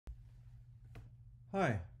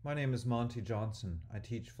Hi, my name is Monty Johnson. I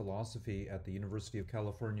teach philosophy at the University of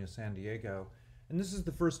California, San Diego, and this is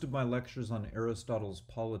the first of my lectures on Aristotle's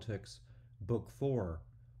Politics Book IV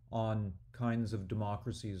on kinds of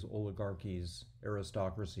democracies, oligarchies,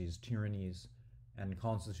 aristocracies, tyrannies, and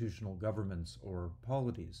constitutional governments or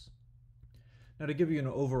polities. Now, to give you an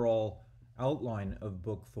overall outline of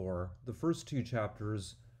Book IV, the first two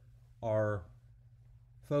chapters are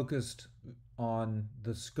focused on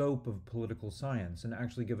the scope of political science and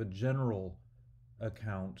actually give a general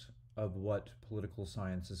account of what political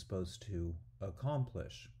science is supposed to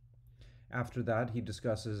accomplish. After that, he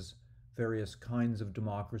discusses various kinds of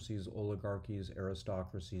democracies, oligarchies,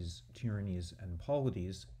 aristocracies, tyrannies, and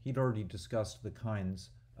polities. He'd already discussed the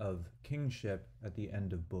kinds of kingship at the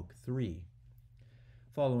end of Book 3.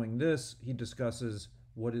 Following this, he discusses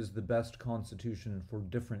what is the best constitution for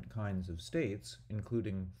different kinds of states,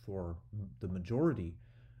 including for the majority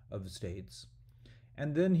of states.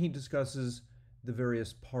 And then he discusses the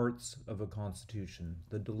various parts of a constitution,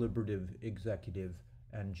 the deliberative, executive,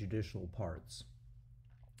 and judicial parts.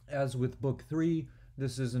 As with Book 3,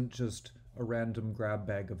 this isn't just a random grab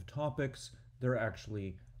bag of topics, they're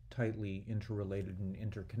actually tightly interrelated and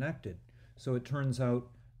interconnected. So it turns out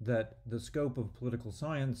that the scope of political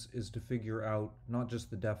science is to figure out not just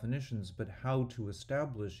the definitions, but how to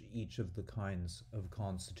establish each of the kinds of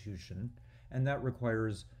constitution. And that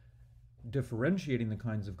requires differentiating the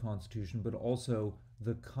kinds of constitution, but also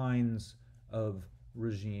the kinds of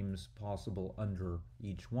regimes possible under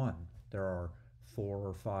each one. There are 4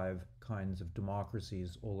 or 5 kinds of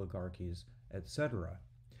democracies, oligarchies, etc.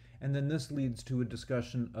 And then this leads to a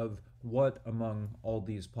discussion of what among all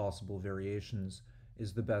these possible variations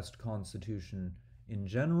is the best constitution in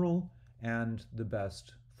general and the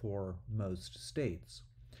best for most states.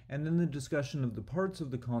 And then the discussion of the parts of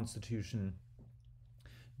the Constitution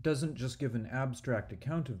doesn't just give an abstract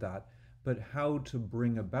account of that, but how to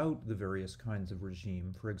bring about the various kinds of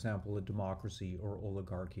regime, for example, a democracy or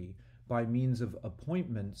oligarchy, by means of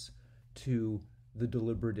appointments to the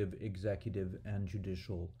deliberative, executive, and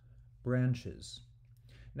judicial branches.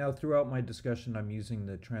 Now, throughout my discussion, I'm using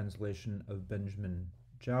the translation of Benjamin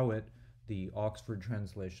Jowett, the Oxford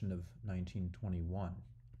translation of 1921.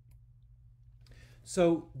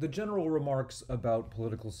 So, the general remarks about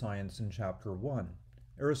political science in Chapter 1.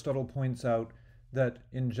 Aristotle points out that,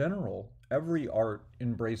 in general, every art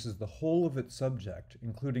embraces the whole of its subject,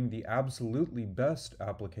 including the absolutely best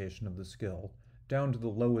application of the skill, down to the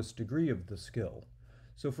lowest degree of the skill.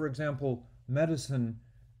 So, for example, medicine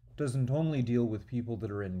doesn't only deal with people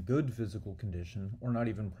that are in good physical condition, or not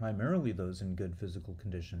even primarily those in good physical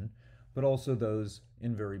condition, but also those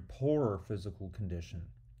in very poor physical condition.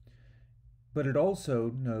 But it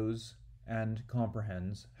also knows and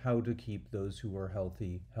comprehends how to keep those who are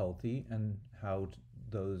healthy, healthy, and how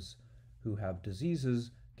those who have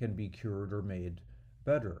diseases can be cured or made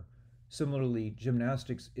better. Similarly,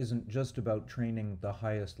 gymnastics isn't just about training the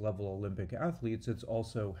highest level Olympic athletes, it's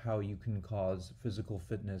also how you can cause physical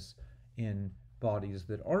fitness in bodies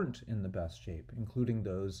that aren't in the best shape, including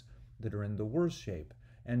those that are in the worst shape.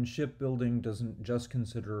 And shipbuilding doesn't just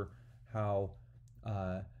consider how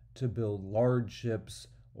to build large ships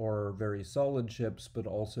or very solid ships, but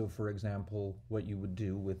also, for example, what you would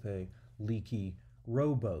do with a leaky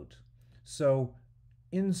rowboat. So,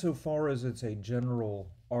 insofar as it's a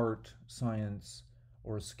general art, science,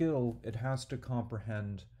 or skill, it has to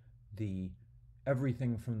comprehend the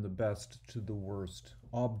everything from the best to the worst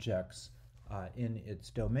objects in its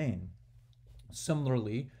domain.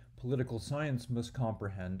 Similarly, political science must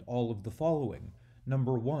comprehend all of the following.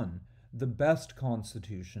 Number 1, the best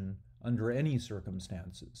constitution under any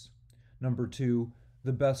circumstances. Number 2,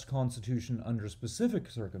 the best constitution under specific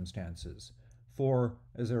circumstances. For,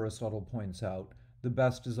 as Aristotle points out, the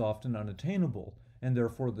best is often unattainable, and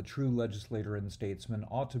therefore the true legislator and statesman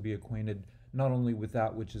ought to be acquainted not only with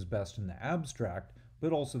that which is best in the abstract,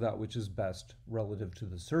 but also that which is best relative to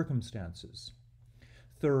the circumstances.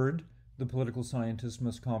 Third, the political scientist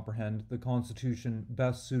must comprehend the constitution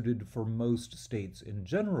best suited for most states in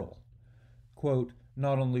general. Quote,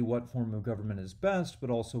 not only what form of government is best,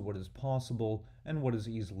 but also what is possible and what is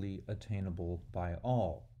easily attainable by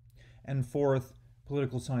all. And fourth,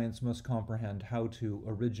 political science must comprehend how to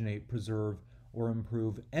originate, preserve, or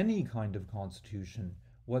improve any kind of constitution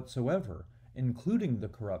whatsoever, including the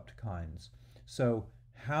corrupt kinds. So,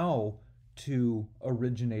 how to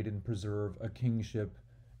originate and preserve a kingship,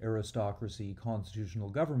 aristocracy, constitutional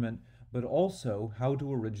government, but also how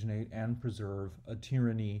to originate and preserve a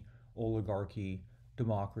tyranny, oligarchy,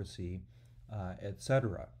 democracy,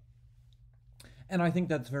 etc. And I think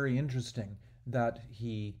that's very interesting that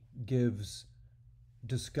he gives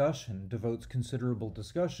discussion, devotes considerable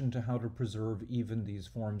discussion to how to preserve even these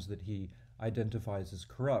forms that he identifies as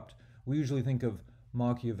corrupt. We usually think of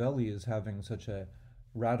Machiavelli as having such a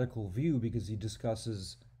radical view because he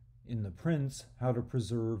discusses in The Prince how to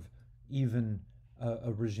preserve even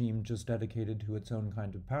a regime just dedicated to its own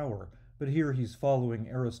kind of power. But here he's following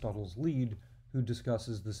Aristotle's lead, who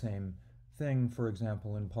discusses the same thing, for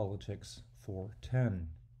example, in Politics 4:10.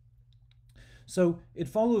 So it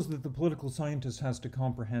follows that the political scientist has to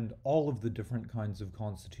comprehend all of the different kinds of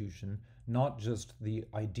constitution, not just the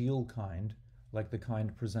ideal kind, like the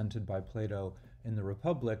kind presented by Plato in the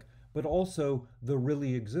Republic, but also the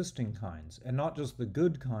really existing kinds, and not just the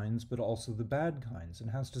good kinds, but also the bad kinds,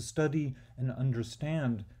 and has to study and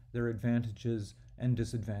understand their advantages and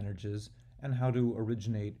disadvantages, and how to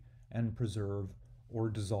originate and preserve or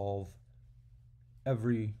dissolve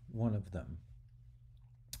every one of them.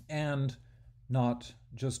 And not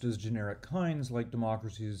just as generic kinds like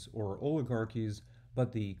democracies or oligarchies,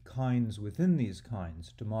 but the kinds within these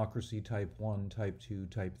kinds, democracy type 1, type 2,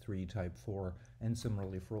 type 3, type 4, and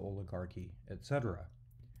similarly for oligarchy, etc.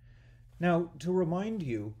 Now, to remind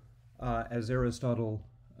you, as Aristotle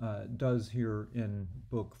does here in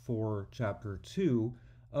Book 4, Chapter 2,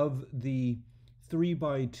 of the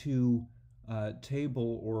 3x2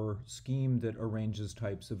 table or scheme that arranges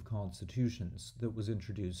types of constitutions that was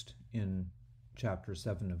introduced in Chapter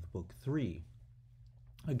 7 of Book 3.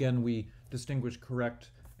 Again, we distinguish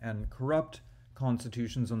correct and corrupt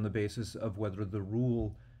constitutions on the basis of whether the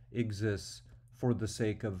rule exists for the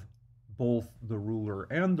sake of both the ruler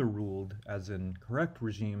and the ruled, as in correct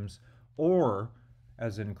regimes, or,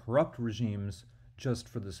 as in corrupt regimes, just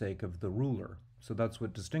for the sake of the ruler. So that's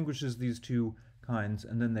what distinguishes these two kinds,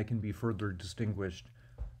 and then they can be further distinguished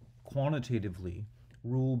quantitatively.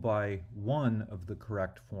 Rule by one of the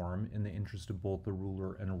correct form in the interest of both the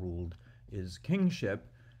ruler and ruled is kingship,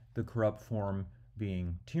 the corrupt form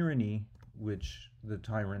being tyranny, which the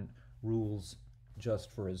tyrant rules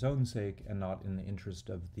just for his own sake and not in the interest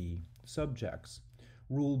of the subjects.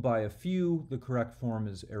 Rule by a few, the correct form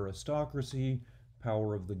is aristocracy,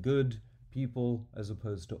 power of the good people, as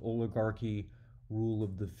opposed to oligarchy, rule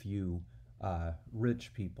of the few,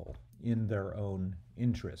 rich people in their own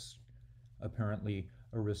interests. Apparently,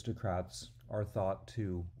 aristocrats are thought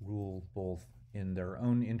to rule both in their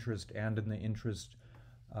own interest and in the interest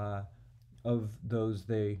of those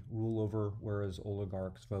they rule over, whereas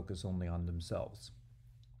oligarchs focus only on themselves.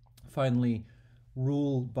 Finally,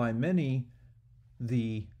 rule by many,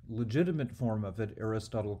 the legitimate form of it,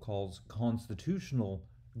 Aristotle calls constitutional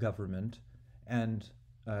government, and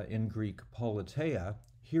in Greek politeia,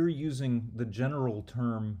 here using the general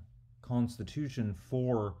term constitution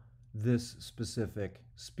for this specific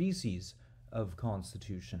species of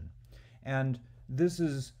constitution. And this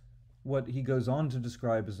is what he goes on to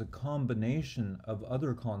describe as a combination of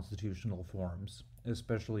other constitutional forms,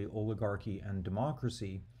 especially oligarchy and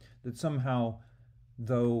democracy, that somehow,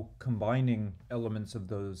 though combining elements of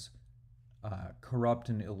those corrupt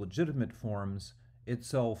and illegitimate forms,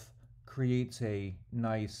 itself creates a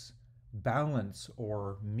nice balance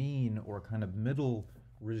or mean or kind of middle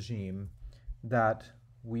regime that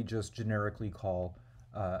we just generically call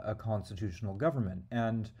a constitutional government.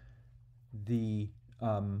 And the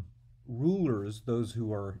rulers, those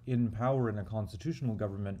who are in power in a constitutional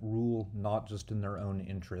government, rule not just in their own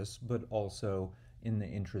interests, but also in the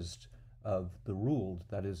interest of the ruled,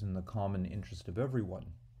 that is, in the common interest of everyone.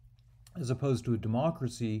 As opposed to a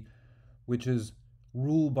democracy, which is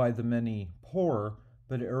rule by the many poor,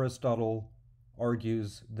 but Aristotle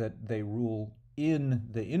argues that they rule in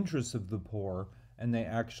the interests of the poor, and they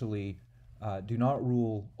actually do not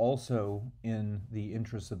rule also in the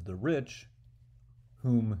interests of the rich,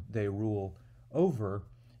 whom they rule over,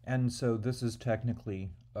 and so this is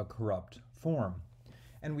technically a corrupt form.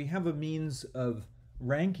 And we have a means of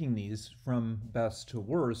ranking these from best to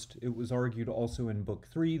worst. It was argued also in Book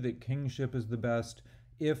 3 that kingship is the best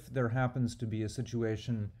if there happens to be a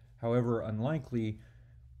situation, however unlikely,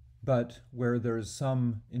 but where there's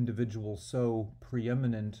some individual so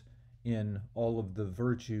preeminent in all of the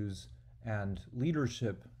virtues and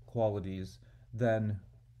leadership qualities, then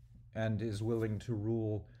and is willing to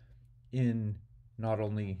rule in not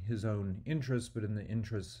only his own interests, but in the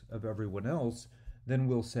interests of everyone else, then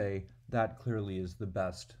we'll say that clearly is the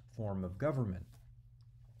best form of government.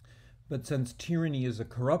 But since tyranny is a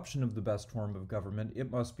corruption of the best form of government, it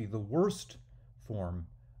must be the worst form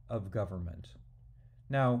of government.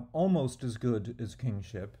 Now, almost as good as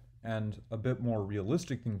kingship, and a bit more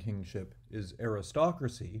realistic than kingship, is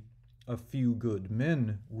aristocracy, a few good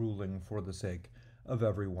men ruling for the sake of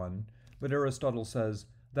everyone. But Aristotle says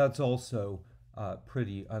that's also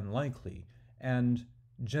pretty unlikely. And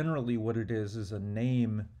generally what it is a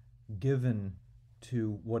name given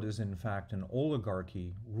to what is in fact an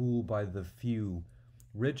oligarchy ruled by the few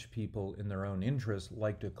rich people in their own interest,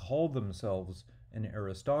 like to call themselves an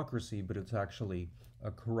aristocracy, but it's actually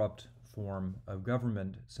a corrupt form of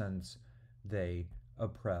government since they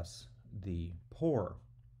oppress the poor.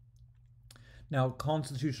 Now,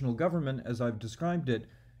 constitutional government, as I've described it,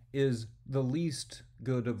 is the least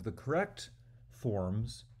good of the correct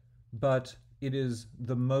forms, but it is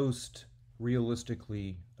the most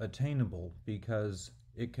realistically attainable because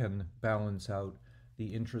it can balance out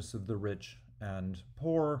the interests of the rich and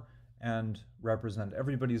poor and represent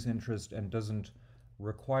everybody's interest and doesn't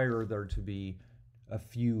require there to be a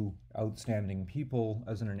few outstanding people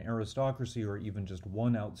as in an aristocracy or even just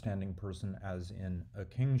one outstanding person as in a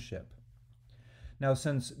kingship. Now,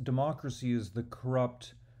 since democracy is the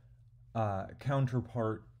corrupt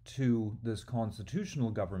counterpart to this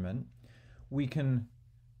constitutional government, we can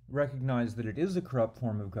recognize that it is a corrupt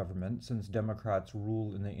form of government since Democrats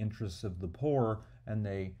rule in the interests of the poor and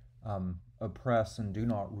they oppress and do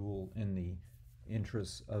not rule in the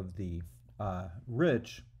interests of the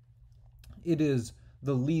rich. It is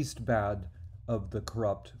the least bad of the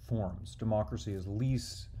corrupt forms. Democracy is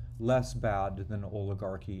less bad than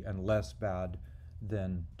oligarchy and less bad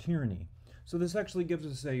than tyranny. So this actually gives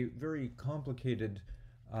us a very complicated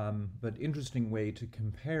but interesting way to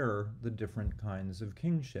compare the different kinds of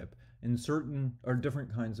kingship in certain, or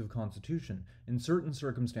different kinds of constitution. In certain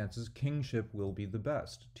circumstances, kingship will be the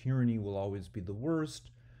best. Tyranny will always be the worst.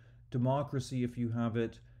 Democracy, if you have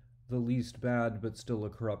it, the least bad but still a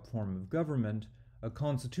corrupt form of government. A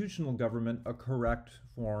constitutional government, a correct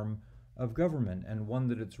form of government, and one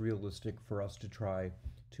that it's realistic for us to try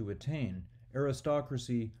to attain.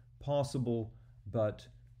 Aristocracy, possible, but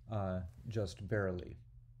just barely.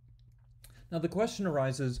 Now the question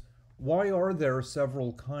arises, why are there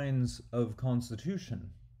several kinds of constitution?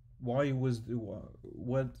 What is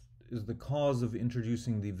the cause of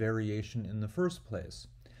introducing the variation in the first place?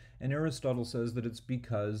 And Aristotle says that it's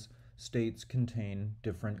because states contain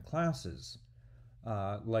different classes,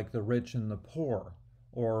 like the rich and the poor,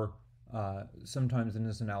 or sometimes in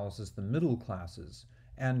this analysis the middle classes.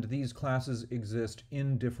 And these classes exist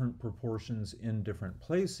in different proportions in different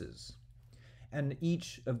places. And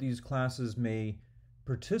each of these classes may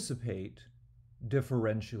participate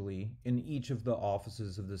differentially in each of the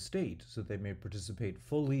offices of the state. So they may participate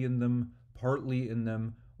fully in them, partly in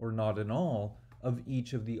them, or not in all of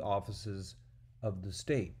each of the offices of the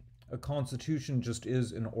state. A constitution just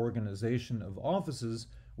is an organization of offices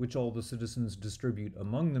which all the citizens distribute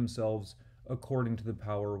among themselves according to the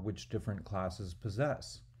power which different classes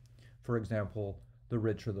possess. For example, the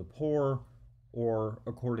rich or the poor, or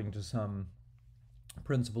according to some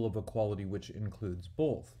principle of equality which includes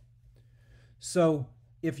both. So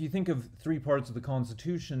if you think of three parts of the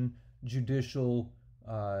Constitution, judicial,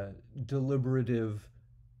 deliberative,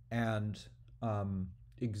 and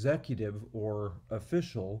executive or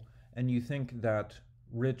official, and you think that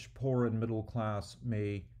rich, poor, and middle class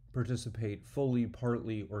may participate fully,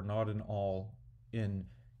 partly, or not in all in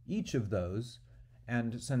each of those,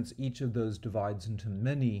 and since each of those divides into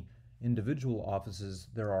many individual offices,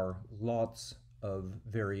 there are lots of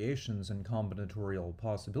variations and combinatorial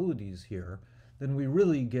possibilities here, then we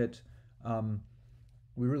really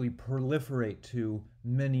proliferate to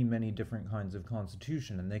many, many different kinds of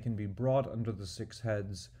constitution, and they can be brought under the 6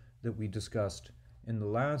 heads that we discussed in the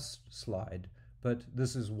last slide. But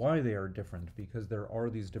this is why they are different, because there are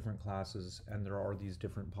these different classes and there are these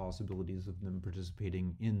different possibilities of them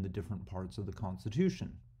participating in the different parts of the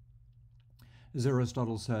Constitution. As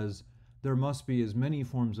Aristotle says, there must be as many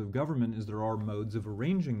forms of government as there are modes of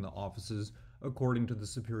arranging the offices according to the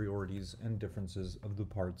superiorities and differences of the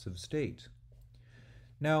parts of state.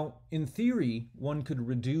 Now, in theory, one could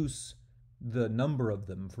reduce the number of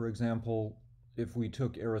them. For example, if we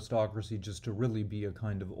took aristocracy just to really be a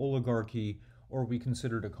kind of oligarchy, or we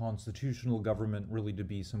considered a constitutional government really to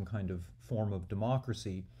be some kind of form of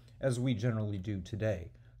democracy, as we generally do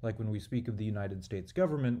today. Like when we speak of the United States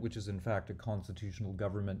government, which is in fact a constitutional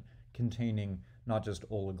government containing not just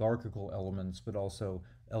oligarchical elements, but also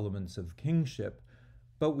elements of kingship,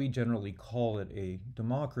 but we generally call it a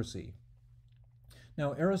democracy.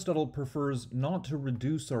 Now, Aristotle prefers not to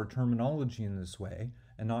reduce our terminology in this way,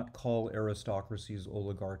 and not call aristocracies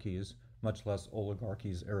oligarchies, much less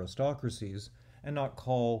oligarchies aristocracies, and not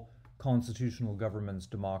call constitutional governments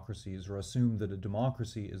democracies, or assume that a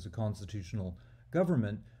democracy is a constitutional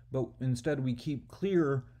government, but instead we keep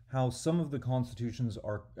clear how some of the constitutions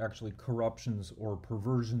are actually corruptions or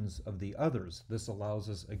perversions of the others. This allows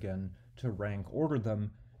us, again, to rank order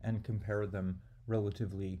them and compare them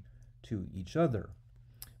relatively to each other.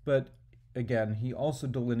 But again, he also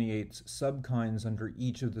delineates subkinds under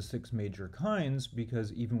each of the 6 major kinds,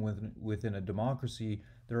 because even within a democracy,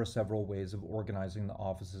 there are several ways of organizing the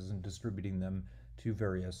offices and distributing them to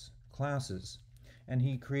various classes. And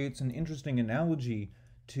he creates an interesting analogy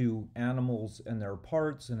to animals and their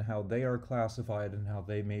parts and how they are classified and how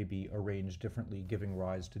they may be arranged differently, giving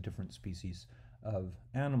rise to different species of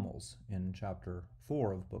animals in chapter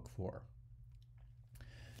 4 of book 4.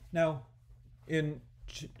 Now, in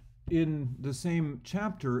the same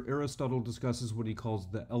chapter, Aristotle discusses what he calls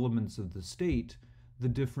the elements of the state, the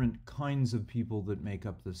different kinds of people that make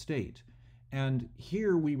up the state. And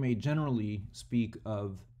here we may generally speak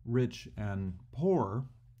of rich and poor,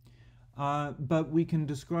 but we can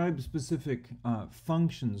describe specific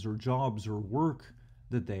functions or jobs or work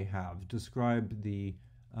that they have, describe the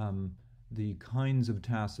kinds of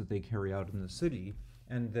tasks that they carry out in the city,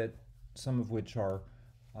 and that some of which are,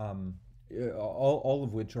 all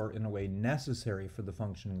of which are in a way necessary for the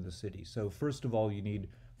functioning of the city. So first of all, you need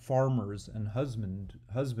farmers and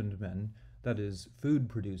husbandmen, that is, food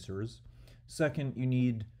producers. Second, you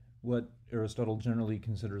need what Aristotle generally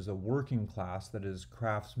considers a working class, that is,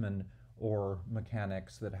 craftsmen or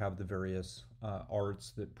mechanics that have the various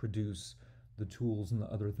arts that produce the tools and the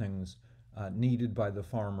other things needed by the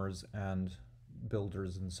farmers and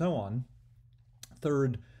builders and so on.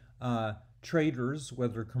 Third, traders,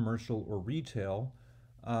 whether commercial or retail.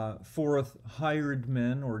 Fourth, hired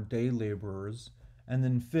men or day laborers. And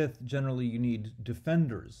then fifth, generally you need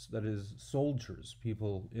defenders, that is, soldiers,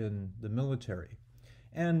 people in the military.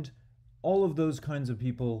 And all of those kinds of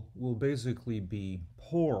people will basically be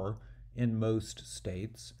poor in most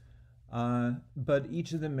states, but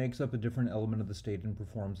each of them makes up a different element of the state and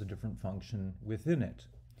performs a different function within it.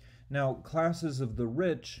 Now, classes of the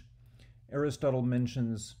rich, Aristotle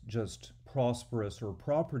mentions just prosperous or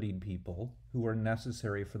propertied people who are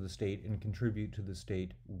necessary for the state and contribute to the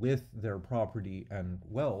state with their property and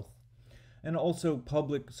wealth, and also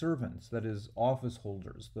public servants, that is, office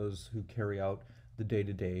holders, those who carry out the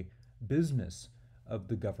day-to-day business of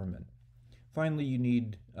the government. Finally, you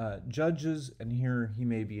need judges, and here he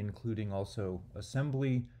may be including also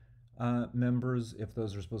assembly members, if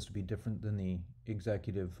those are supposed to be different than the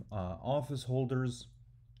executive office holders.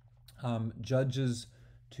 Judges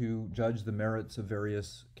to judge the merits of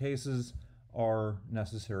various cases are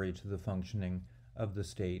necessary to the functioning of the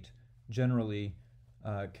state, generally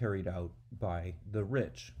carried out by the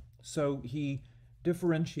rich. So he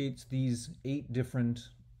differentiates these 8 different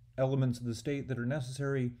elements of the state that are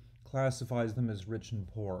necessary, classifies them as rich and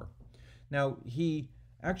poor. Now, he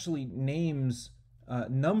actually numbers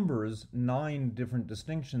 9 different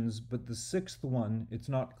distinctions, but the 6th one, it's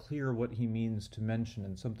not clear what he means to mention,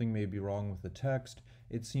 and something may be wrong with the text.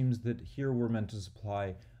 It seems that here we're meant to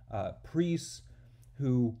supply priests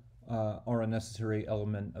who are a necessary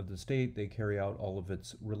element of the state. They carry out all of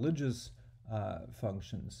its religious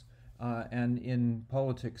functions. And in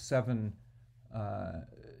Politics 7,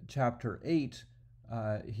 chapter 8,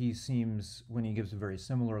 he seems, when he gives a very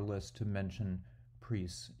similar list, to mention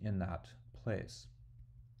priests in that place.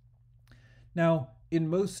 Now, in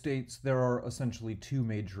most states, there are essentially 2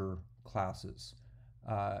 major classes.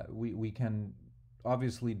 We can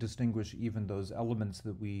obviously distinguish even those elements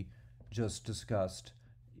that we just discussed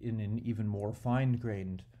in an even more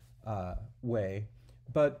fine-grained way,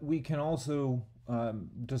 but we can also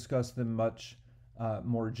discuss them much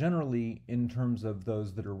more generally in terms of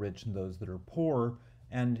those that are rich and those that are poor.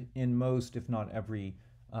 And in most, if not every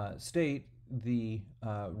state, the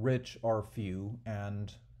rich are few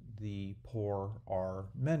and the poor are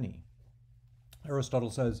many.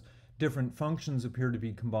 Aristotle says different functions appear to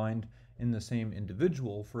be combined in the same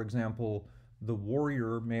individual. For example, the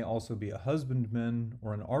warrior may also be a husbandman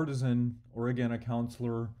or an artisan, or again a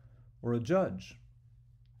counselor or a judge.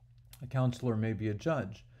 A counselor may be a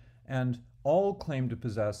judge. And all claim to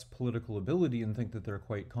possess political ability and think that they're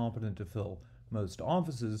quite competent to fill most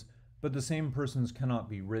offices, but the same persons cannot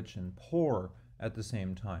be rich and poor at the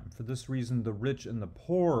same time. For this reason, the rich and the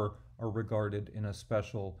poor are regarded in a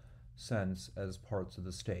special sense as parts of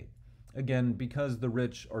the state. Again, because the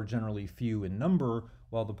rich are generally few in number,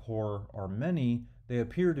 while the poor are many, they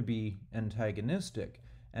appear to be antagonistic,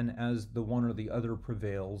 and as the one or the other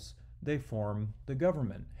prevails, they form the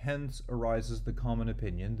government. Hence arises the common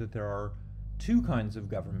opinion that there are 2 kinds of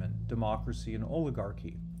government, democracy and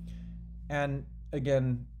oligarchy. And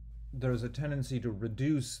again, there's a tendency to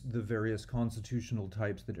reduce the various constitutional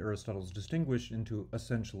types that Aristotle's distinguished into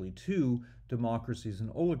essentially two, democracies and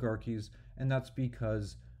oligarchies, and that's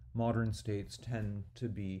because modern states tend to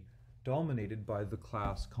be dominated by the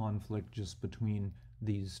class conflict just between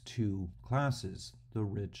these two classes, the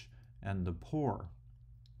rich and the poor.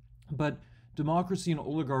 But democracy and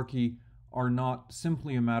oligarchy are not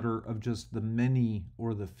simply a matter of just the many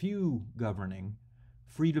or the few governing.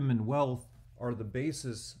 Freedom and wealth are the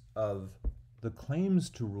basis of the claims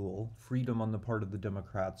to rule, freedom on the part of the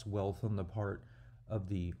democrats, wealth on the part of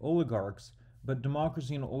the oligarchs. But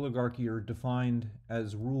democracy and oligarchy are defined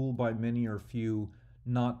as rule by many or few,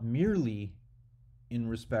 not merely in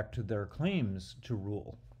respect to their claims to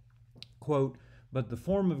rule. Quote, but the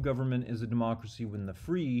form of government is a democracy when the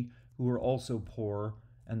free, who are also poor,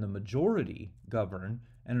 and the majority govern,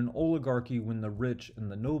 and an oligarchy when the rich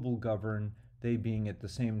and the noble govern, they being at the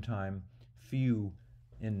same time few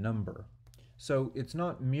in number. So it's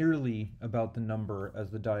not merely about the number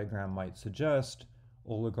as the diagram might suggest,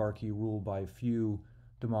 oligarchy rule by few,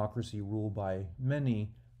 democracy rule by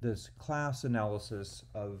many. This class analysis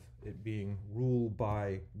of it being rule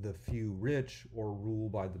by the few rich or rule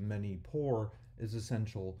by the many poor is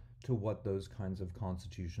essential to what those kinds of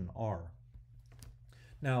constitution are.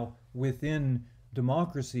 Now, within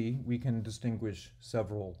democracy, we can distinguish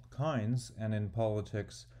several kinds, and in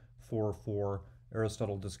Politics 4.4,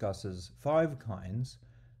 Aristotle discusses 5 kinds,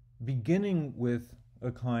 beginning with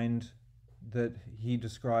a kind that he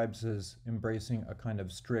describes as embracing a kind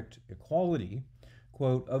of strict equality.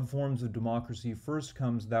 Quote, of forms of democracy, first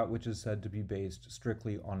comes that which is said to be based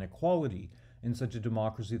strictly on equality. In such a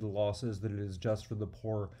democracy, the law says that it is just for the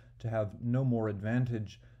poor to have no more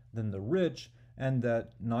advantage than the rich, and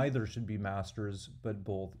that neither should be masters, but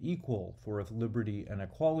both equal. For if liberty and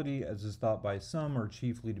equality, as is thought by some, are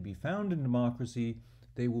chiefly to be found in democracy,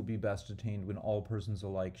 they will be best attained when all persons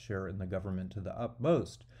alike share in the government to the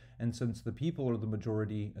utmost. And since the people are the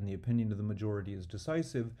majority, and the opinion of the majority is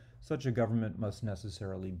decisive, such a government must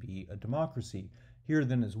necessarily be a democracy. Here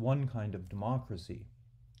then is one kind of democracy.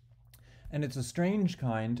 And it's a strange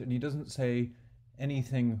kind, and he doesn't say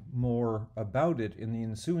anything more about it. In the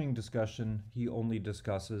ensuing discussion, he only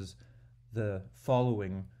discusses the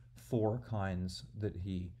following 4 kinds that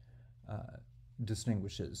he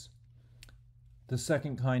distinguishes. The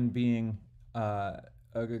second kind being a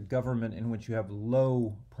government in which you have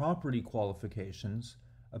low property qualifications,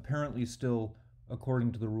 apparently still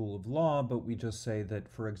according to the rule of law, but we just say that,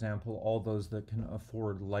 for example, all those that can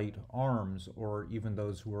afford light arms, or even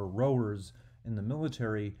those who are rowers in the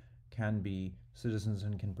military, can be citizens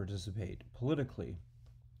and can participate politically.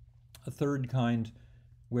 A third kind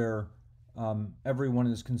where everyone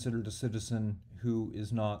is considered a citizen who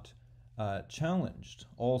is not challenged.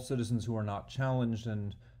 All citizens who are not challenged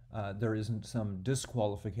and there isn't some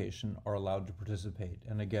disqualification are allowed to participate.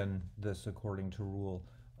 And again, this according to rule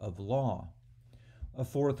of law. A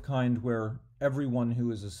fourth kind where everyone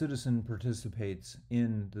who is a citizen participates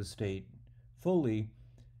in the state fully,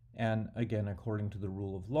 and again according to the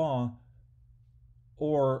rule of law.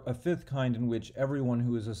 Or a fifth kind in which everyone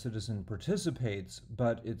who is a citizen participates,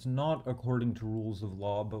 but it's not according to rules of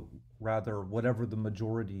law, but rather whatever the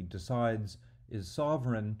majority decides is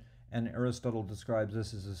sovereign. And Aristotle describes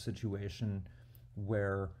this as a situation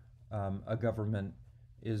where a government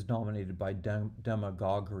is dominated by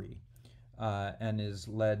demagoguery and is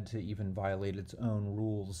led to even violate its own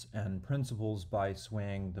rules and principles by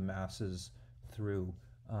swaying the masses through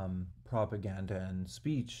propaganda and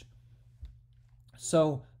speech.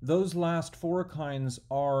 So those last 4 kinds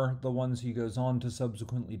are the ones he goes on to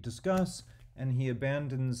subsequently discuss, and he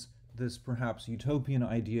abandons this perhaps utopian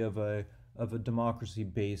idea of a democracy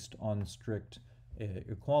based on strict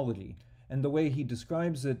equality. And the way he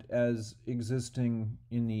describes it as existing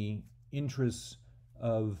in the interests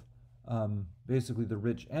of basically the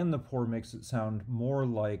rich and the poor makes it sound more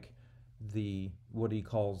like what he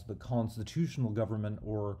calls the constitutional government,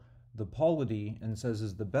 or the polity, and says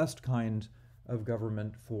is the best kind of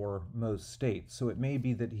government for most states. So it may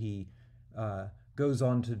be that he goes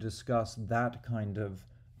on to discuss that kind of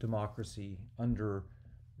democracy under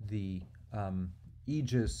the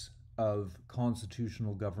aegis of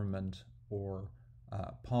constitutional government or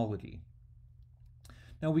polity.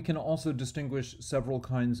 Now we can also distinguish several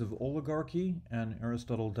kinds of oligarchy, and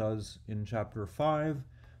Aristotle does in chapter 5.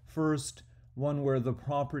 First, one where the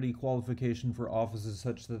property qualification for office is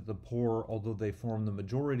such that the poor, although they form the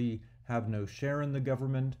majority, have no share in the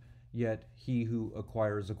government, yet he who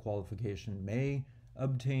acquires a qualification may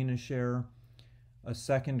obtain a share. A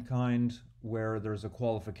second kind, where there's a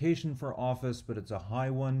qualification for office, but it's a high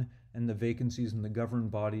one, and the vacancies in the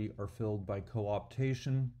governed body are filled by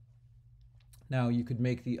co-optation. Now, you could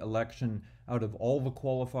make the election out of all the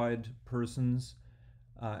qualified persons,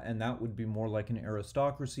 and that would be more like an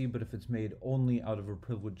aristocracy, but if it's made only out of a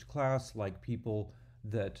privileged class, like people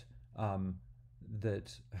that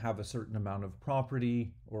have a certain amount of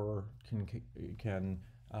property or can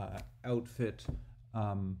outfit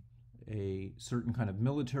a certain kind of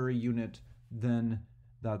military unit, then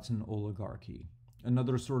that's an oligarchy.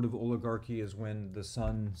 Another sort of oligarchy is when the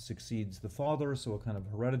son succeeds the father, so a kind of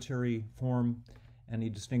hereditary form, and he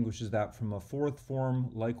distinguishes that from a fourth form,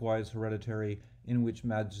 likewise hereditary, in which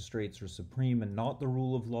magistrates are supreme and not the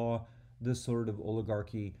rule of law. This sort of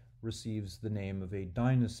oligarchy receives the name of a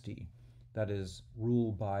dynasty, that is,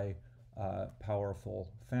 ruled by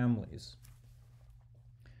powerful families.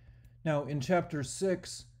 Now, in chapter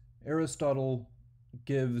 6, Aristotle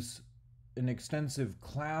gives an extensive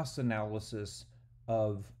class analysis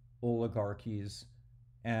of oligarchies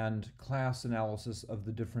and class analysis of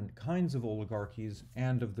the different kinds of oligarchies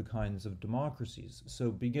and of the kinds of democracies.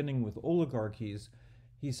 So beginning with oligarchies,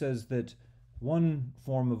 he says that one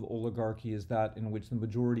form of oligarchy is that in which the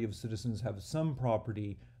majority of citizens have some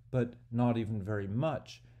property, but not even very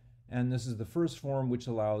much. And this is the first form, which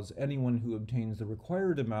allows anyone who obtains the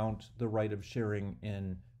required amount the right of sharing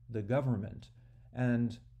in the government.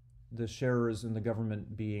 And the sharers in the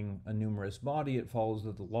government being a numerous body, it follows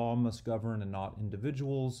that the law must govern and not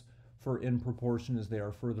individuals, for in proportion as they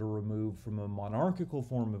are further removed from a monarchical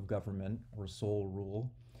form of government, or sole rule,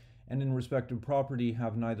 and in respect of property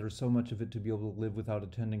have neither so much of it to be able to live without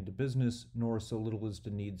attending to business, nor so little as to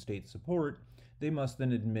need state support, they must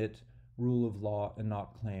then admit rule of law and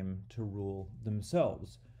not claim to rule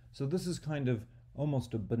themselves. So this is kind of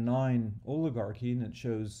almost a benign oligarchy, and it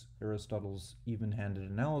shows Aristotle's even-handed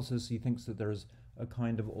analysis. He thinks that there's a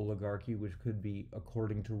kind of oligarchy which could be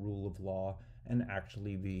according to rule of law and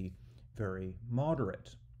actually be very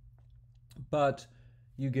moderate. But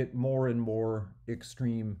you get more and more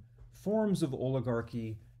extreme forms of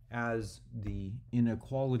oligarchy as the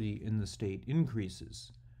inequality in the state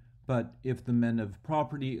increases. But if the men of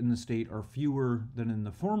property in the state are fewer than in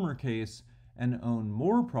the former case and own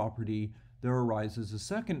more property, there arises a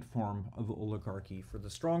second form of oligarchy. For the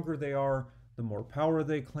stronger they are, the more power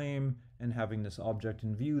they claim, and having this object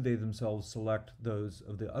in view, they themselves select those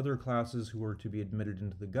of the other classes who are to be admitted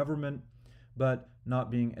into the government, but not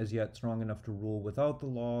being as yet strong enough to rule without the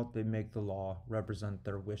law, they make the law represent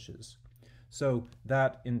their wishes. So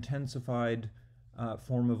that intensified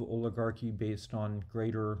form of oligarchy based on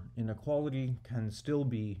greater inequality can still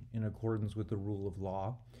be in accordance with the rule of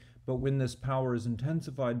law. But when this power is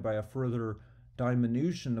intensified by a further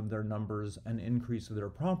diminution of their numbers and increase of their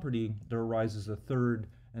property, there arises a third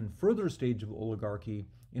and further stage of oligarchy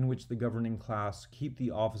in which the governing class keep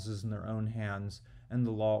the offices in their own hands, and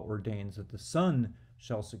the law ordains that the son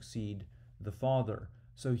shall succeed the father.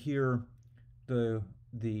 So here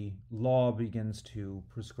the law begins to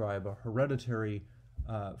prescribe a hereditary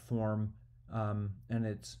form, and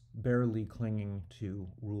it's barely clinging to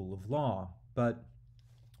rule of law. But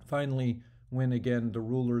finally, when again the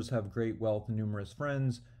rulers have great wealth and numerous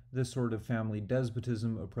friends, this sort of family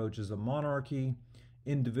despotism approaches a monarchy.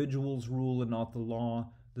 Individuals rule and not the law.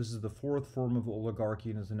 This is the fourth form of oligarchy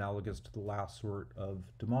and is analogous to the last sort of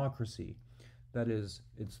democracy. That is,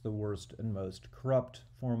 it's the worst and most corrupt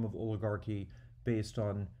form of oligarchy based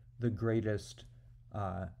on the greatest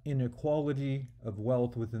inequality of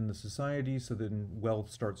wealth within the society, so then wealth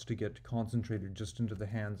starts to get concentrated just into the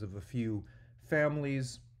hands of a few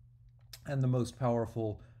families, and the most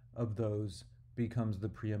powerful of those becomes the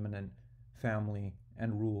preeminent family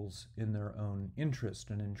and rules in their own interest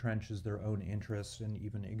and entrenches their own interests and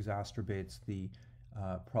even exacerbates the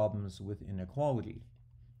problems with inequality.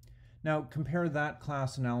 Now, compare that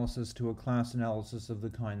class analysis to a class analysis of the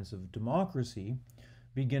kinds of democracy,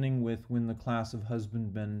 beginning with when the class of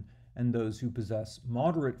husbandmen and those who possess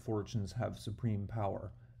moderate fortunes have supreme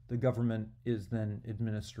power. The government is then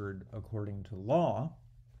administered according to law.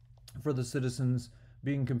 For the citizens,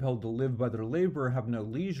 being compelled to live by their labor, have no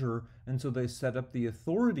leisure, and so they set up the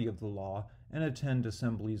authority of the law and attend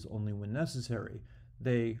assemblies only when necessary.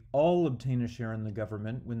 They all obtain a share in the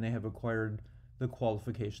government when they have acquired the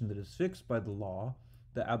qualification that is fixed by the law.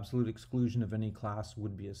 The absolute exclusion of any class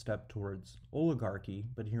would be a step towards oligarchy,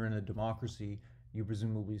 but here in a democracy, you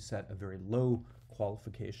presumably set a very low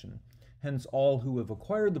qualification. Hence, all who have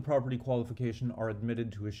acquired the property qualification are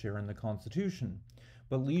admitted to a share in the constitution.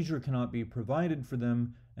 But leisure cannot be provided for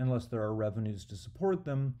them unless there are revenues to support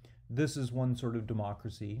them. this is one sort of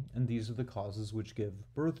democracy, and these are the causes which give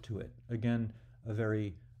birth to it. Again, a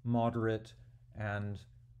very moderate and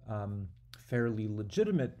fairly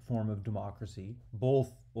legitimate form of democracy.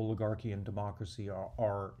 Both oligarchy and democracy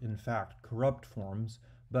are in fact corrupt forms,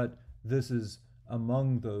 but this is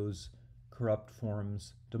among those corrupt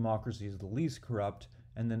forms. Democracy is the least corrupt,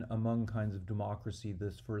 and then among kinds of democracy,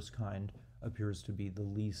 this first kind appears to be the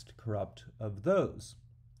least corrupt of those.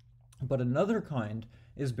 But another kind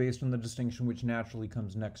is based on the distinction which naturally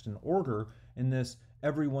comes next in order. In this,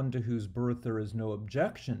 everyone to whose birth there is no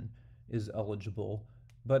objection is eligible,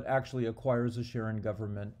 but actually acquires a share in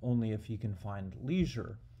government only if he can find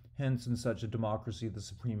leisure. Hence, in such a democracy, the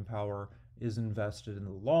supreme power is invested in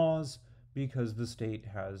the laws because the state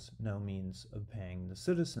has no means of paying the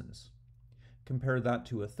citizens. Compare that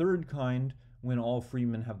to a third kind, when all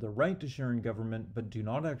freemen have the right to share in government but do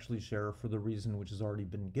not actually share for the reason which has already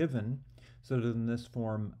been given, so that in this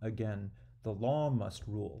form, again, the law must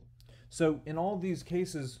rule. So in all these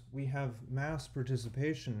cases, we have mass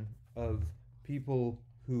participation of people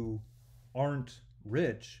who aren't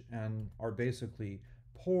rich and are basically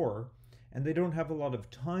poor, and they don't have a lot of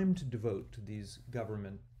time to devote to these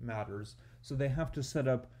government matters, so they have to set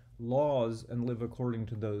up laws and live according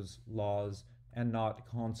to those laws and not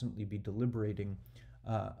constantly be deliberating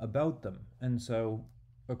about them. And so,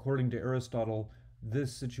 according to Aristotle,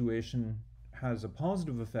 this situation has a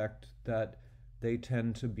positive effect that they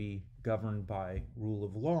tend to be governed by rule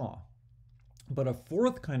of law. But a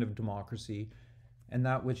fourth kind of democracy, and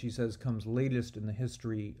that which he says comes latest in the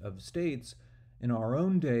history of states, in our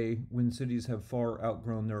own day, when cities have far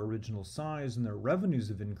outgrown their original size and their revenues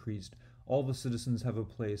have increased, all the citizens have a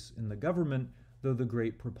place in the government, though the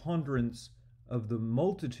great preponderance of the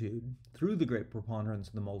multitude, through the great preponderance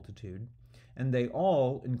of the multitude, and they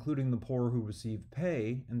all, including the poor who receive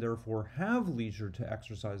pay and therefore have leisure to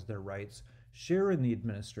exercise their rights, share in the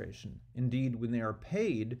administration. Indeed, when they are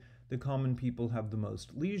paid, the common people have the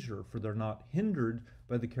most leisure, for they're not hindered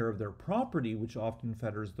by the care of their property, which often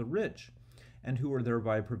fetters the rich, and who are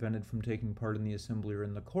thereby prevented from taking part in the assembly or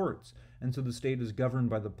in the courts. And so the state is governed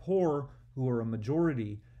by the poor, who are a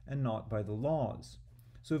majority, and not by the laws.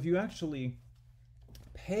 So if you actually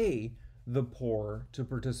pay the poor to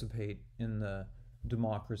participate in the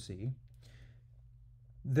democracy,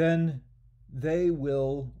 then they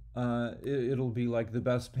will, it'll be like the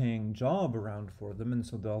best paying job around for them, and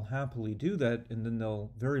so they'll happily do that, and then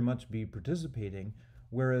they'll very much be participating,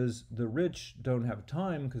 whereas the rich don't have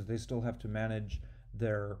time because they still have to manage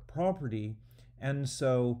their property, and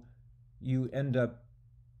so you end up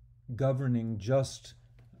governing just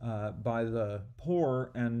by the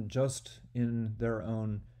poor and just in their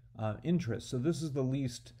own interests. So this is the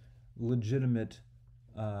least legitimate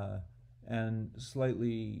and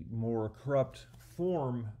slightly more corrupt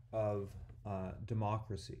form of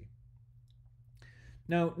democracy.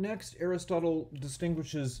 Now, next, Aristotle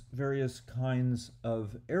distinguishes various kinds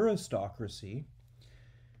of aristocracy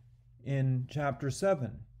in chapter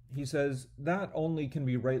 7. He says, that only can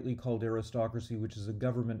be rightly called aristocracy, which is a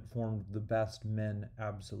government formed of the best men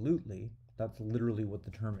absolutely. That's literally what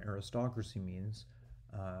the term aristocracy means,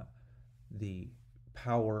 the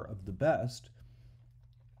power of the best.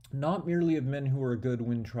 Not merely of men who are good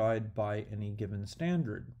when tried by any given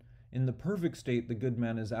standard. In the perfect state, the good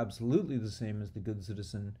man is absolutely the same as the good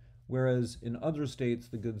citizen, whereas in other states,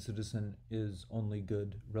 the good citizen is only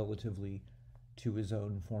good relatively to his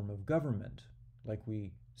own form of government. Like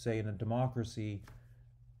we say in a democracy,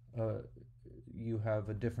 you have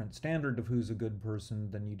a different standard of who's a good person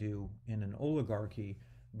than you do in an oligarchy,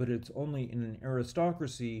 but it's only in an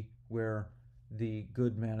aristocracy where the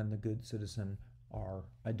good man and the good citizen are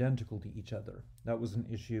identical to each other. That was an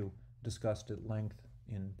issue discussed at length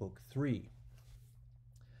in Book 3.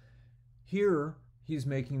 Here, he's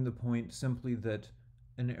making the point simply that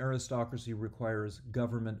an aristocracy requires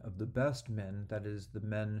government of the best men, that is, the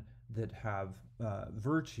men that have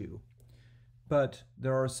virtue. But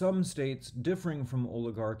there are some states differing from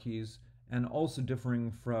oligarchies and also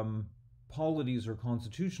differing from polities or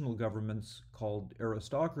constitutional governments called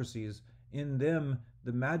aristocracies. In them,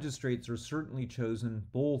 the magistrates are certainly chosen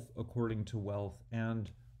both according to wealth and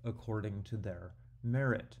according to their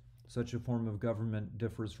merit. Such a form of government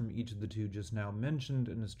differs from each of the two just now mentioned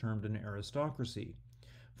and is termed an aristocracy.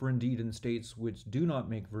 For indeed, in states which do not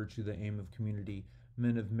make virtue the aim of community,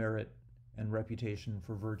 men of merit and reputation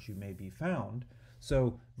for virtue may be found.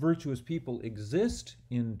 So virtuous people exist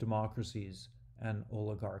in democracies and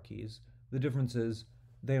oligarchies. The difference is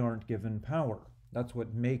they aren't given power. That's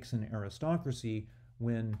what makes an aristocracy,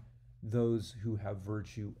 when those who have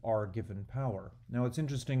virtue are given power. Now, it's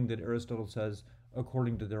interesting that Aristotle says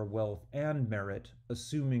according to their wealth and merit,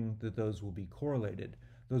 assuming that those will be correlated.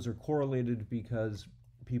 Those are correlated because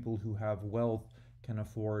people who have wealth can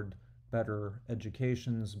afford better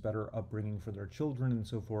educations, better upbringing for their children, and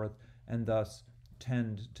so forth, and thus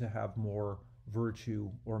tend to have more virtue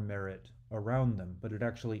or merit around them. But it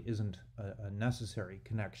actually isn't a necessary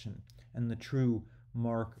connection. And the true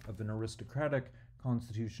mark of an aristocratic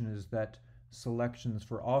constitution is that selections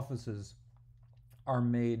for offices are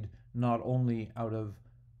made not only out of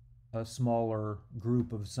a smaller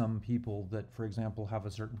group of some people that, for example, have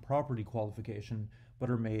a certain property qualification, but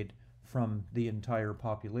are made from the entire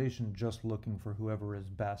population, just looking for whoever is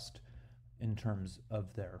best in terms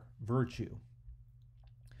of their virtue.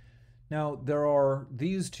 Now, there are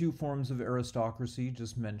these two forms of aristocracy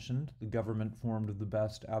just mentioned, the government formed of the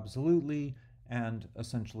best absolutely, and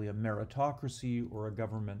essentially a meritocracy, or a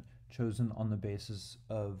government chosen on the basis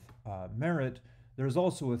of merit. There's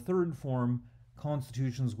also a third form,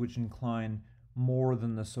 constitutions which incline more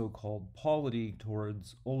than the so-called polity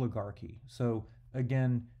towards oligarchy. So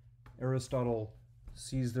again, Aristotle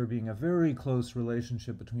sees there being a very close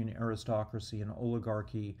relationship between aristocracy and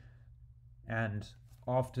oligarchy, and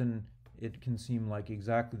often it can seem like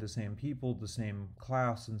exactly the same people, the same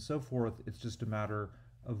class, and so forth. It's just a matter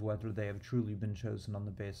of whether they have truly been chosen on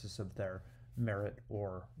the basis of their merit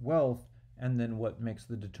or wealth. And then what makes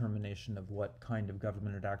the determination of what kind of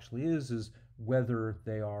government it actually is whether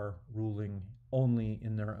they are ruling only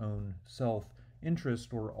in their own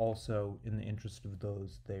self-interest or also in the interest of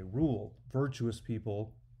those they rule. Virtuous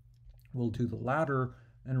people will do the latter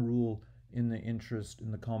and rule in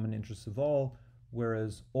the common interests of all,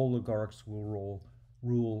 whereas oligarchs will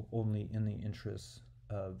rule only in the interests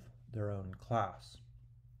of their own class.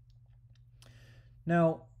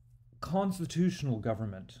 Now, constitutional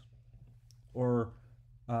government, or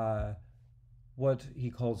what he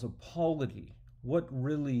calls a polity. What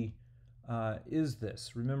really is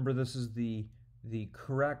this? Remember, this is the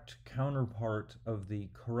correct counterpart of the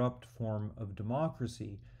corrupt form of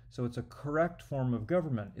democracy. So it's a correct form of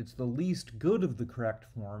government. It's the least good of the correct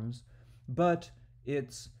forms, but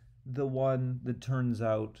it's the one that turns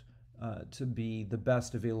out to be the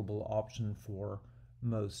best available option for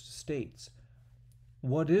most states.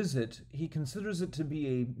 What is it? He considers it to be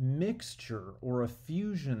a mixture or a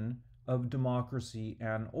fusion of democracy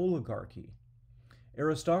and oligarchy.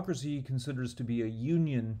 Aristocracy he considers to be a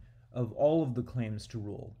union of all of the claims to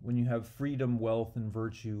rule. When you have freedom, wealth, and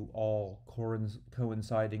virtue all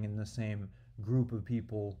coinciding in the same group of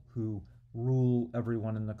people who rule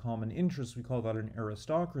everyone in the common interest, we call that an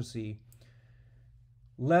aristocracy.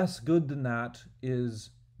 Less good than that is,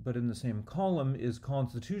 but in the same column, is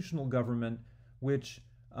constitutional government, which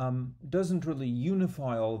doesn't really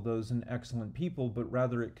unify all of those in excellent people, but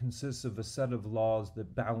rather it consists of a set of laws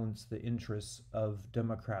that balance the interests of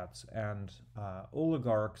democrats and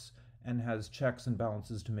oligarchs, and has checks and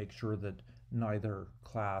balances to make sure that neither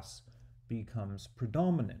class becomes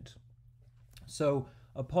predominant. So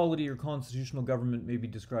a polity or constitutional government may be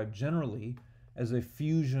described generally as a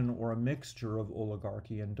fusion or a mixture of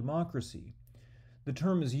oligarchy and democracy. The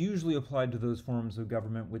term is usually applied to those forms of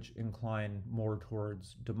government which incline more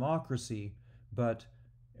towards democracy, but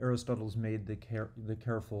Aristotle's made the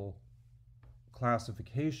careful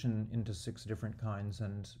classification into 6 different kinds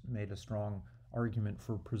and made a strong argument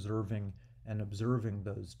for preserving and observing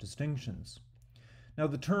those distinctions. Now,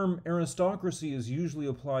 the term aristocracy is usually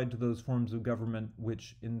applied to those forms of government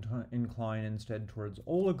which incline instead towards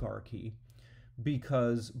oligarchy,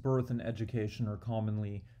 because birth and education are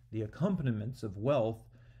commonly the accompaniments of wealth,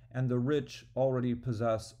 and the rich already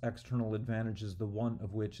possess external advantages, the one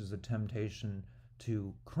of which is a temptation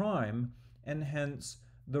to crime, and hence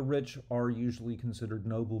the rich are usually considered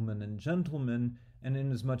noblemen and gentlemen, and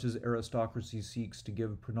inasmuch as aristocracy seeks to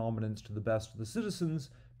give predominance to the best of the citizens,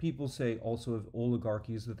 people say also of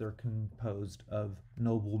oligarchies that they're composed of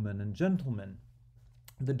noblemen and gentlemen.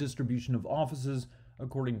 The distribution of offices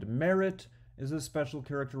according to merit is a special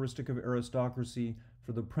characteristic of aristocracy,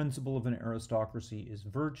 for the principle of an aristocracy is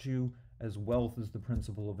virtue, as wealth is the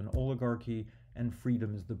principle of an oligarchy, and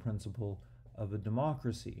freedom is the principle of a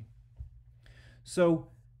democracy. So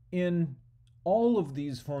in all of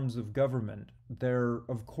these forms of government, there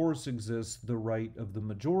of course exists the right of the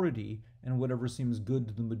majority, and whatever seems good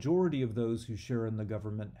to the majority of those who share in the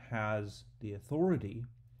government has the authority.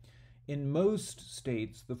 In most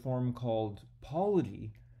states, the form called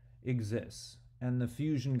polity exists, and the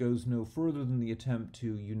fusion goes no further than the attempt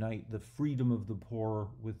to unite the freedom of the poor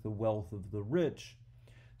with the wealth of the rich.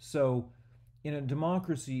 So in a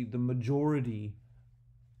democracy, the majority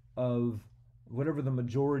of whatever the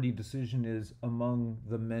majority decision is among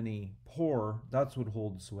the many poor, that's what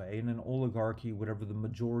holds sway. In an oligarchy, whatever the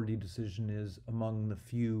majority decision is among the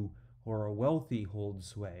few who are wealthy holds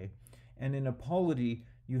sway. And in a polity,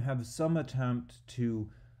 you have some attempt to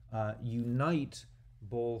unite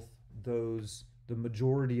both those, the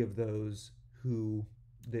majority of those who,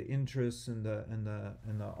 the interests and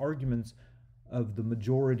the arguments of the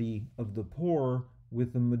majority of the poor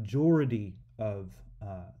with the majority of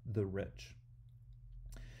the rich.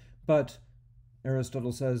 But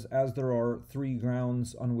Aristotle says, as there are three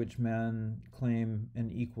grounds on which men claim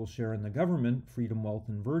an equal share in the government, freedom, wealth,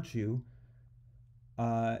 and virtue,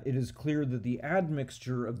 it is clear that the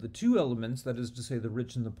admixture of the two elements, that is to say the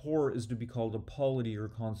rich and the poor, is to be called a polity or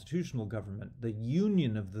constitutional government. The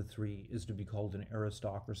union of the three is to be called an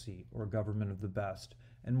aristocracy or government of the best,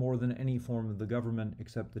 and more than any form of the government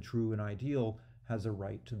except the true and ideal has a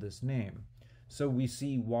right to this name. So we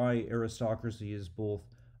see why aristocracy is both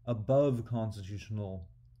above constitutional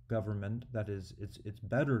government, that is, it's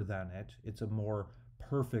better than it, it's a more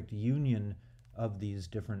perfect union of these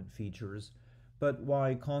different features, but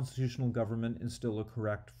why constitutional government is still a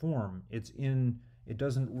correct form. It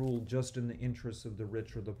doesn't rule just in the interests of the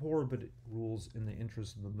rich or the poor, but it rules in the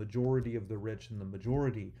interests of the majority of the rich and the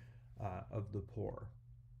majority of the poor.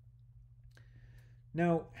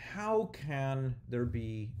 Now, how can there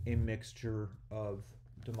be a mixture of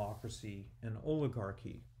democracy and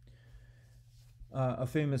oligarchy? A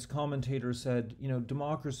famous commentator said,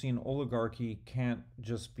 democracy and oligarchy can't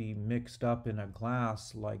just be mixed up in a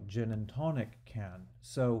glass like gin and tonic can.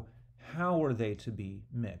 So how are they to be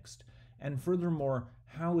mixed? And furthermore,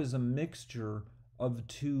 how is a mixture of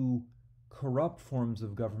two corrupt forms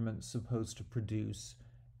of government supposed to produce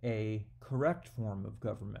a correct form of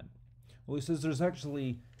government? Well, he says there's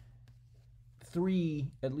actually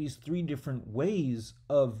at least three different ways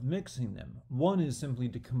of mixing them. One is simply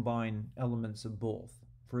to combine elements of both.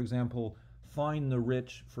 For example, fine the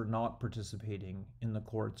rich for not participating in the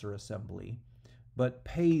courts or assembly, but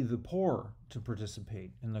pay the poor to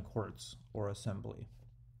participate in the courts or assembly.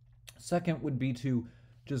 Second would be to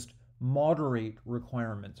just moderate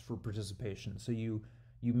requirements for participation. So you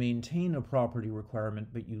maintain a property requirement,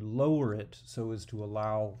 but you lower it so as to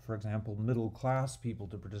allow, for example, middle-class people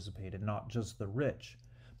to participate and not just the rich.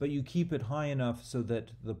 But you keep it high enough so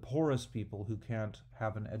that the poorest people who can't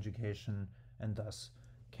have an education and thus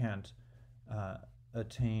can't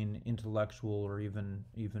attain intellectual or even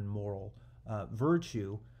moral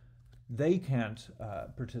virtue, they can't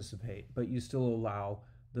participate, but you still allow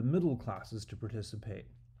the middle classes to participate.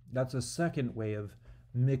 That's a second way of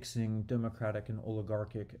mixing democratic and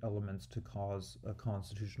oligarchic elements to cause a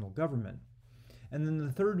constitutional government. And then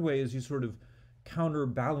the third way is you sort of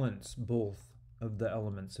counterbalance both of the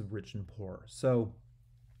elements of rich and poor. So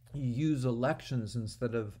you use elections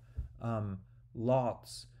instead of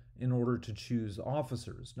lots in order to choose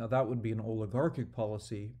officers. Now that would be an oligarchic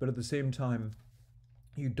policy, but at the same time,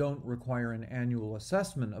 you don't require an annual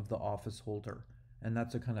assessment of the office holder, and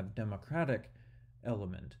that's a kind of democratic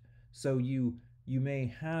element. So you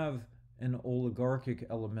may have an oligarchic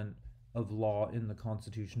element of law in the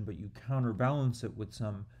Constitution, but you counterbalance it with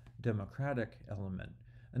some democratic element.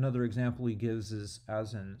 Another example he gives is,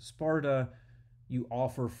 as in Sparta, you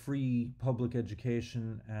offer free public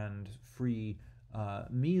education and free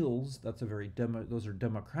meals. That's those are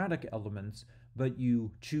democratic elements, but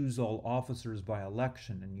you choose all officers by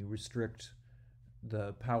election, and you restrict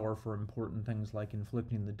the power for important things like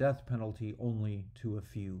inflicting the death penalty only to a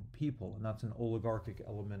few people. And that's an oligarchic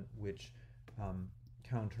element which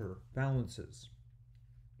counterbalances.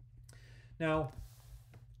 Now,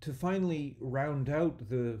 to finally round out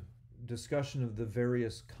the discussion of the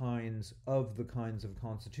various kinds of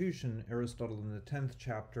constitution, Aristotle in the 10th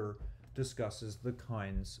chapter discusses the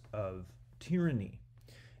kinds of tyranny.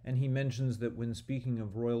 And he mentions that when speaking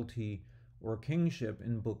of royalty or kingship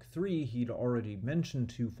in Book 3, he'd already mentioned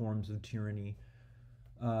two forms of tyranny,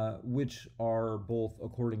 which are both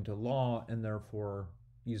according to law and therefore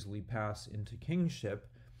easily pass into kingship.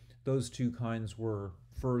 Those two kinds were,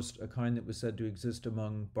 first, a kind that was said to exist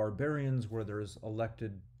among barbarians, where there's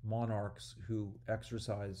elected monarchs who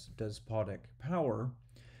exercise despotic power,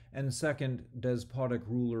 and second, despotic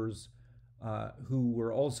rulers who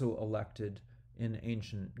were also elected in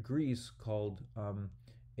ancient Greece, called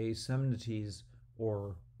asemnites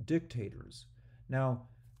or dictators. Now,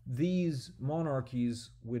 these monarchies,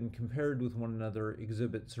 when compared with one another,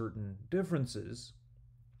 exhibit certain differences,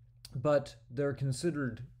 but they're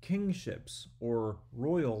considered kingships or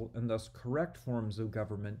royal and thus correct forms of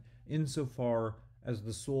government insofar as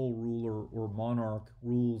the sole ruler or monarch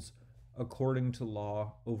rules according to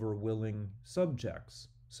law over willing subjects.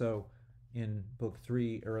 So in Book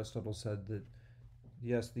 3, Aristotle said that,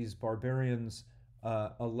 yes, these barbarians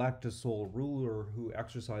elect a sole ruler who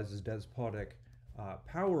exercises despotic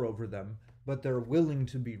power over them, but they're willing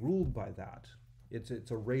to be ruled by that.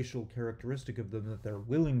 It's a racial characteristic of them that they're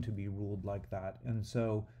willing to be ruled like that, and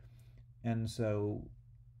so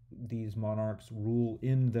these monarchs rule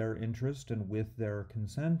in their interest and with their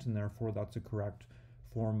consent, and therefore that's a correct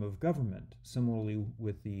form of government. Similarly,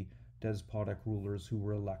 with the despotic rulers who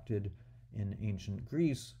were elected in ancient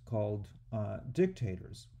Greece, called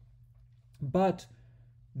dictators. But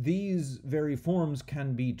these very forms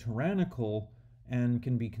can be tyrannical and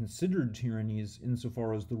can be considered tyrannies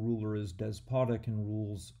insofar as the ruler is despotic and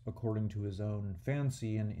rules according to his own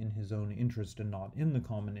fancy and in his own interest and not in the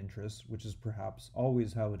common interest, which is perhaps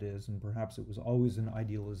always how it is, and perhaps it was always an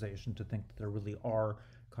idealization to think that there really are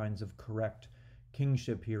kinds of correct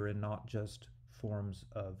kingship here and not just forms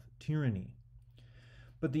of tyranny.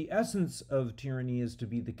 But the essence of tyranny is to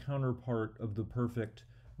be the counterpart of the perfect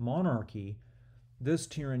monarchy. This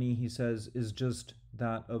tyranny, he says, is just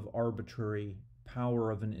that of arbitrary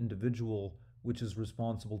power of an individual, which is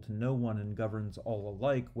responsible to no one and governs all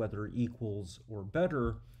alike, whether equals or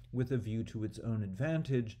better, with a view to its own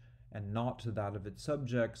advantage and not to that of its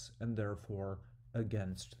subjects, and therefore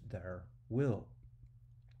against their will.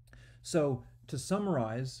 So, to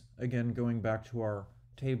summarize, again going back to our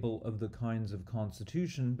table of the kinds of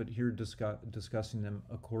constitution, but here discussing them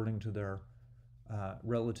according to their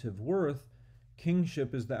relative worth,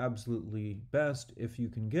 kingship is the absolutely best if you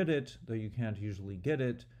can get it, though you can't usually get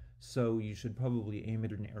it, so you should probably aim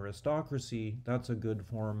at an aristocracy. That's a good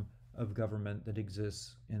form of government that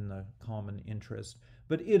exists in the common interest,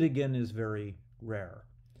 but it again is very rare.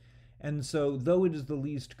 And so, though it is the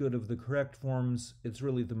least good of the correct forms, it's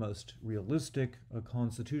really the most realistic, a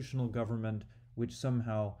constitutional government which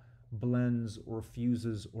somehow blends or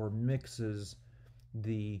fuses or mixes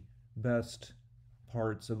the best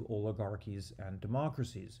parts of oligarchies and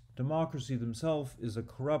democracies. Democracy themselves is a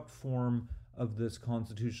corrupt form of this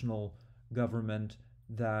constitutional government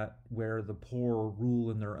where the poor rule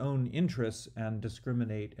in their own interests and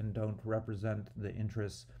discriminate and don't represent the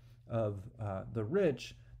interests of the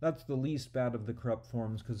rich. That's the least bad of the corrupt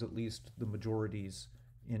forms, because at least the majority's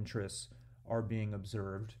interests are being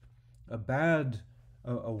observed.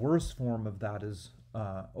 A worse form of that is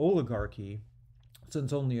oligarchy,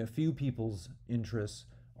 since only a few people's interests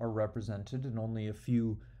are represented and only a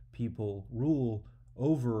few people rule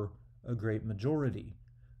over a great majority.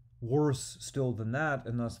 Worse still than that,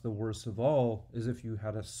 and thus the worst of all, is if you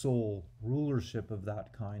had a sole rulership of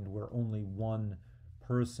that kind where only one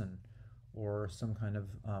person or some kind of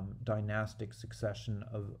dynastic succession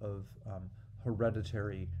of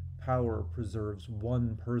hereditary power preserves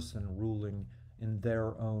one person ruling in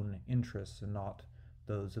their own interests and not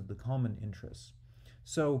those of the common interests.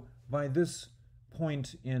 So by this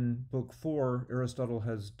point in Book 4, Aristotle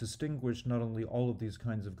has distinguished not only all of these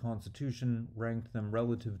kinds of constitution, ranked them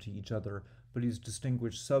relative to each other, but he's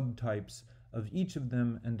distinguished subtypes of each of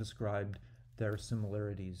them and described their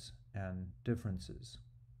similarities and differences.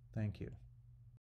 Thank you.